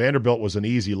Vanderbilt was an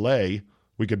easy lay,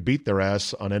 we could beat their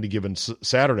ass on any given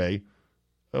Saturday.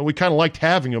 We kind of liked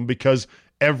having them because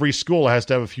every school has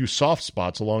to have a few soft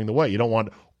spots along the way. You don't want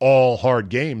all hard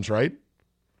games, right?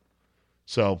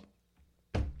 So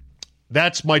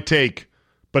that's my take.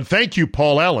 But thank you,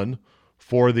 Paul Allen,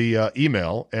 for the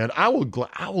email, and I will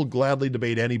gladly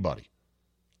debate anybody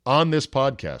on this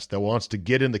podcast that wants to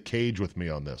get in the cage with me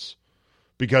on this,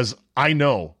 because I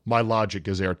know my logic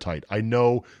is airtight. I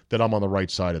know that I'm on the right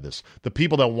side of this. The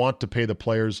people that want to pay the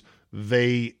players,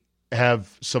 they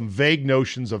have some vague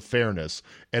notions of fairness,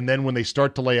 and then when they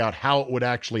start to lay out how it would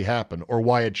actually happen or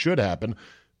why it should happen,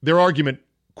 their argument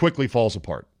quickly falls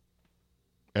apart.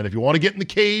 And if you want to get in the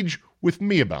cage with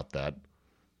me about that,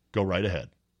 go right ahead.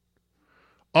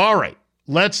 All right,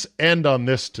 let's end on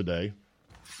this today.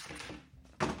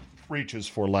 Reaches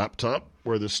for laptop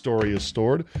where the story is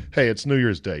stored. Hey, it's New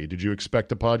Year's Day. Did you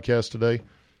expect a podcast today?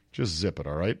 Just zip it,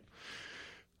 all right?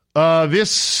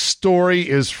 This story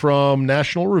is from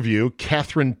National Review,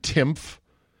 Catherine Timpf,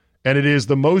 and it is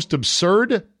the most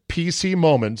absurd PC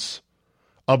moments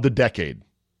of the decade.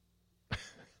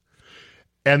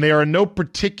 And they are in no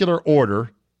particular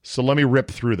order, so let me rip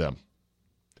through them.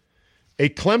 A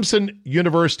Clemson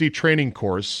University training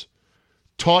course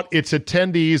taught its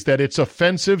attendees that it's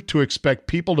offensive to expect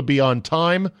people to be on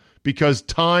time because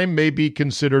time may be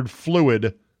considered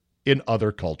fluid in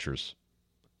other cultures.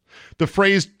 The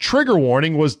phrase trigger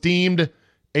warning was deemed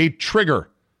a trigger.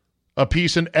 A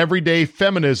piece in Everyday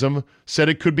Feminism said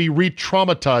it could be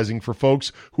re-traumatizing for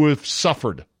folks who have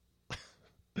suffered.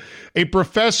 A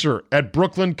professor at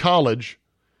Brooklyn College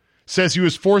says he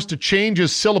was forced to change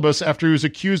his syllabus after he was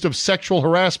accused of sexual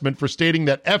harassment for stating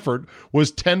that effort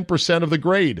was 10% of the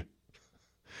grade.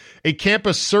 A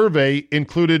campus survey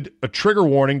included a trigger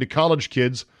warning to college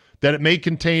kids that it may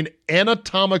contain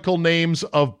anatomical names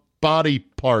of body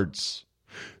parts.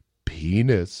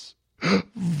 Penis,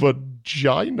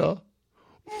 vagina,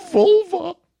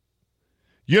 vulva.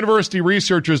 University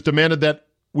researchers demanded that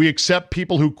we accept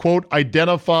people who, quote,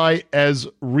 identify as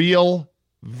real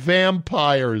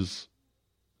vampires.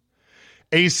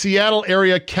 A Seattle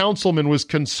area councilman was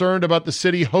concerned about the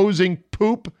city hosing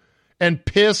poop and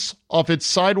piss off its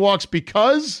sidewalks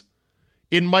because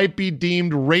it might be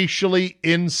deemed racially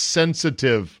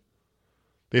insensitive.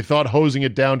 They thought hosing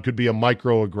it down could be a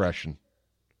microaggression.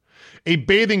 A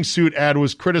bathing suit ad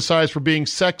was criticized for being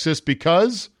sexist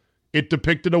because it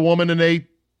depicted a woman in a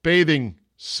bathing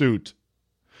suit.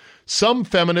 Some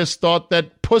feminists thought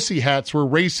that pussy hats were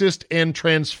racist and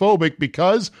transphobic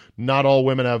because not all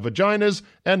women have vaginas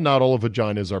and not all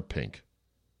vaginas are pink.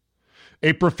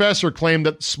 A professor claimed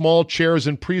that small chairs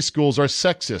in preschools are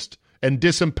sexist and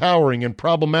disempowering and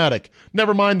problematic.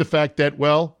 Never mind the fact that,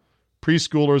 well,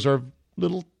 preschoolers are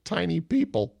little tiny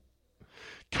people.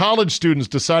 College students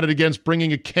decided against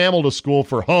bringing a camel to school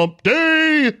for hump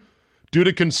day due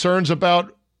to concerns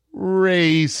about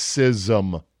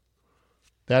racism.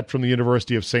 That from the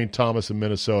University of St. Thomas in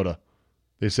Minnesota.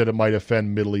 They said it might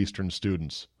offend Middle Eastern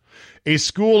students. A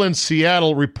school in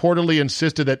Seattle reportedly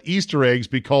insisted that Easter eggs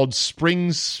be called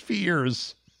spring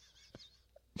spheres.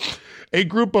 A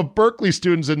group of Berkeley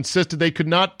students insisted they could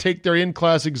not take their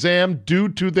in-class exam due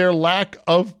to their lack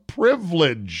of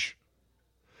privilege.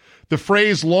 The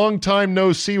phrase "long time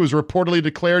no see" was reportedly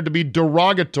declared to be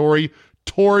derogatory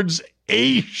towards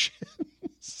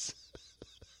Asians.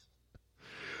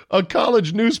 A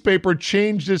college newspaper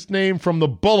changed its name from The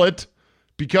Bullet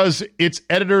because its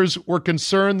editors were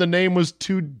concerned the name was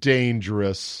too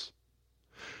dangerous.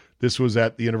 This was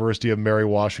at the University of Mary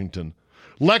Washington.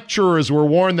 Lecturers were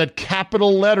warned that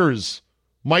capital letters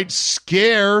might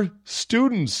scare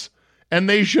students, and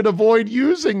they should avoid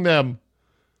using them.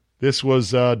 This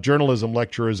was journalism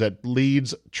lecturers at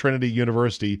Leeds Trinity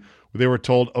University, where they were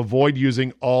told, avoid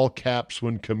using all caps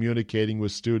when communicating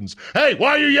with students. Hey,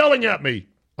 why are you yelling at me?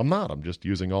 I'm not. I'm just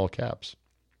using all caps.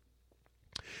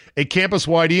 A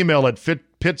campus-wide email at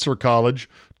Pitzer College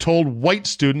told white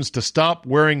students to stop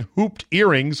wearing hooped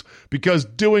earrings because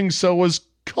doing so was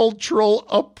cultural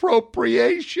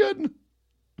appropriation.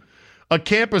 A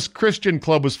campus Christian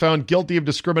club was found guilty of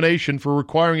discrimination for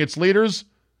requiring its leaders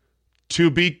to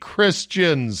be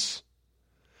Christians.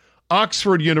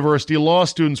 Oxford University law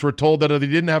students were told that they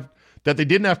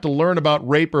didn't have to learn about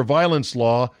rape or violence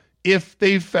law if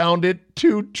they found it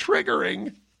too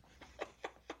triggering.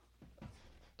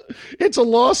 It's a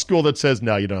law school that says,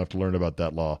 no, you don't have to learn about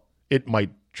that law. It might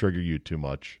trigger you too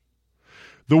much.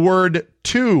 The word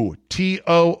 "to,"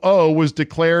 T-O-O, was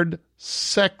declared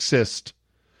sexist.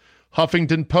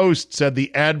 Huffington Post said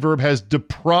the adverb has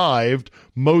deprived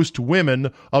most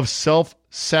women of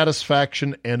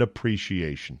self-satisfaction and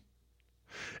appreciation.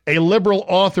 A liberal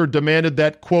author demanded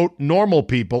that, quote, normal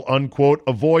people, unquote,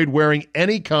 avoid wearing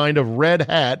any kind of red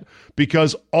hat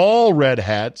because all red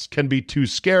hats can be too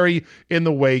scary in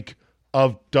the wake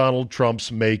of Donald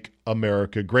Trump's Make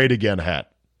America Great Again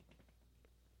hat.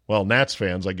 Well, Nats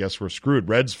fans, I guess, were screwed.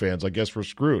 Reds fans, I guess, were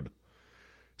screwed.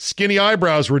 Skinny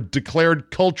eyebrows were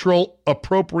declared cultural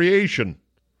appropriation.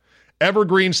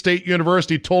 Evergreen State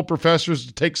University told professors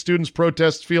to take student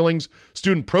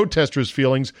protesters'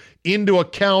 feelings into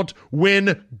account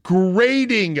when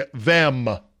grading them.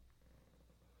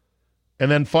 And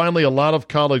then finally, a lot of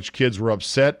college kids were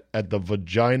upset at the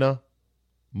vagina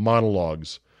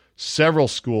monologues. Several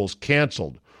schools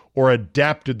canceled or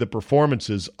adapted the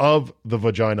performances of the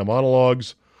vagina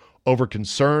monologues over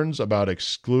concerns about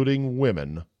excluding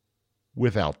women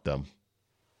without them.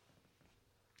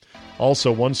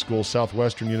 Also, one school,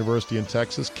 Southwestern University in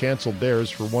Texas, canceled theirs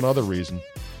for one other reason.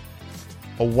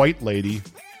 A white lady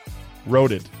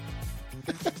wrote it.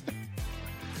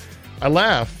 I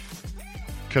laugh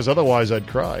because otherwise I'd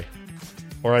cry.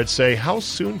 Or I'd say, how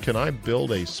soon can I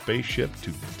build a spaceship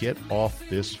to get off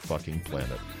this fucking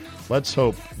planet? Let's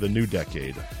hope the new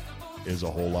decade is a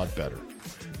whole lot better.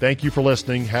 Thank you for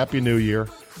listening. Happy New Year.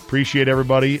 Appreciate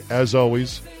everybody, as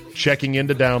always, checking in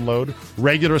to download.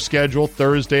 Regular schedule,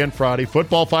 Thursday and Friday.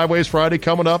 Football 5 Ways Friday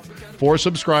coming up for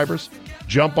subscribers.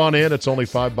 Jump on in. It's only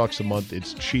 $5 a month.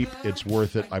 It's cheap. It's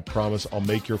worth it. I promise I'll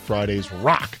make your Fridays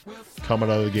rock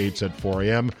coming out of the gates at 4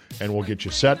 a.m., and we'll get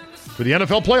you set for the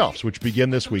NFL playoffs, which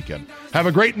begin this weekend. Have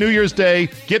a great New Year's Day.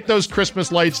 Get those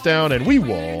Christmas lights down, and we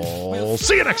will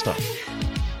see you next time.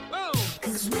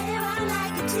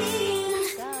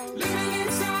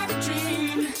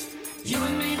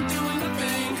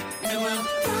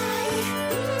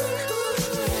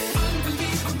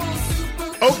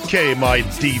 Okay, my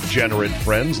degenerate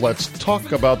friends, let's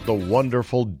talk about the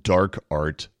wonderful dark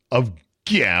art of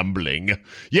gambling.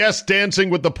 Yes,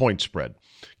 dancing with the point spread.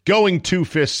 Going 2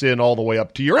 fists in all the way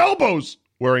up to your elbows,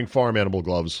 wearing farm animal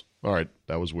gloves. All right,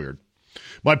 that was weird.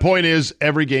 My point is,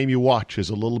 every game you watch is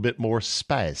a little bit more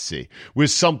spicy, with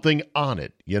something on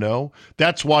it, you know?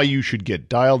 That's why you should get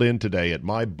dialed in today at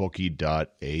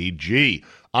mybookie.ag.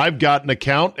 I've got an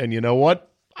account, and you know what?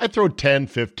 I throw 10,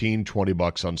 15, 20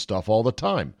 bucks on stuff all the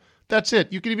time. That's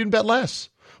it. You can even bet less.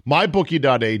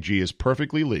 MyBookie.ag is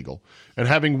perfectly legal, and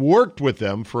having worked with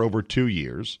them for over 2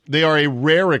 years, they are a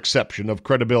rare exception of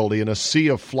credibility in a sea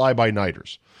of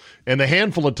fly-by-nighters. And the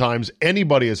handful of times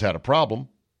anybody has had a problem,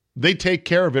 they take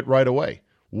care of it right away.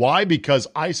 Why? Because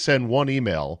I send one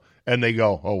email, and they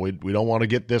go, oh, we don't want to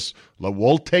get this.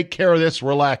 We'll take care of this.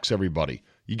 Relax, everybody.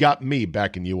 You got me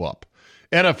backing you up.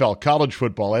 NFL, college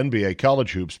football, NBA,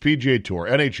 college hoops, PGA Tour,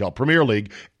 NHL, Premier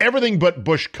League, everything but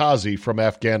Bush Kazi from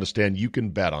Afghanistan, you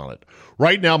can bet on it.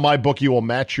 Right now, MyBookie will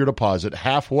match your deposit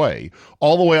halfway,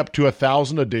 all the way up to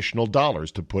 $1,000 additional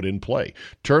to put in play.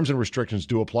 Terms and restrictions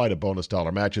do apply to bonus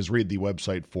dollar matches. Read the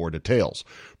website for details.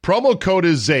 Promo code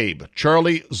is ZABE,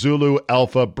 Charlie, Zulu,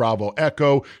 Alpha, Bravo,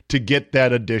 Echo, to get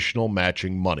that additional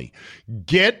matching money.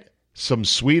 Get some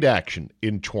sweet action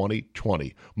in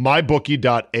 2020.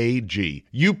 MyBookie.ag.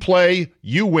 You play,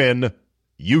 you win,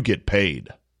 you get paid.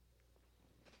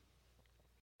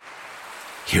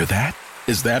 Hear that?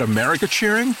 Is that America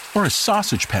cheering or a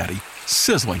sausage patty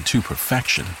sizzling to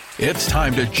perfection? It's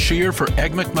time to cheer for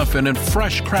Egg McMuffin and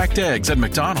fresh cracked eggs at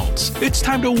McDonald's. It's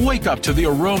time to wake up to the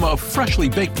aroma of freshly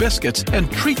baked biscuits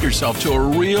and treat yourself to a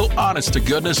real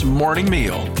honest-to-goodness morning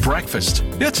meal. Breakfast,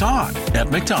 it's on at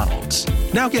McDonald's.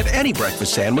 Now get any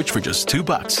breakfast sandwich for just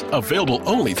 $2. Available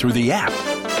only through the app.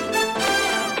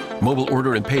 Mobile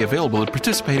order and pay available at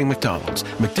participating McDonald's.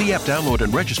 McD app download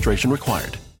and registration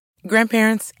required.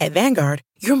 Grandparents, at Vanguard,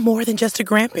 you're more than just a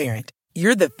grandparent.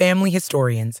 You're the family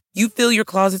historians. You fill your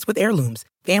closets with heirlooms,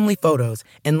 family photos,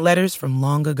 and letters from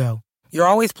long ago. You're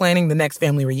always planning the next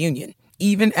family reunion,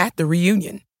 even at the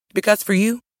reunion. Because for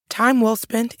you, time well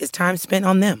spent is time spent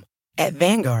on them. At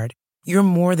Vanguard, you're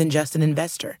more than just an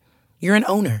investor. You're an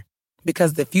owner.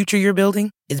 Because the future you're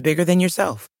building is bigger than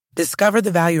yourself. Discover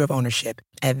the value of ownership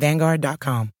at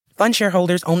Vanguard.com. Fund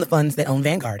shareholders own the funds that own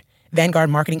Vanguard. Vanguard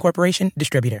Marketing Corporation,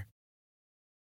 distributor.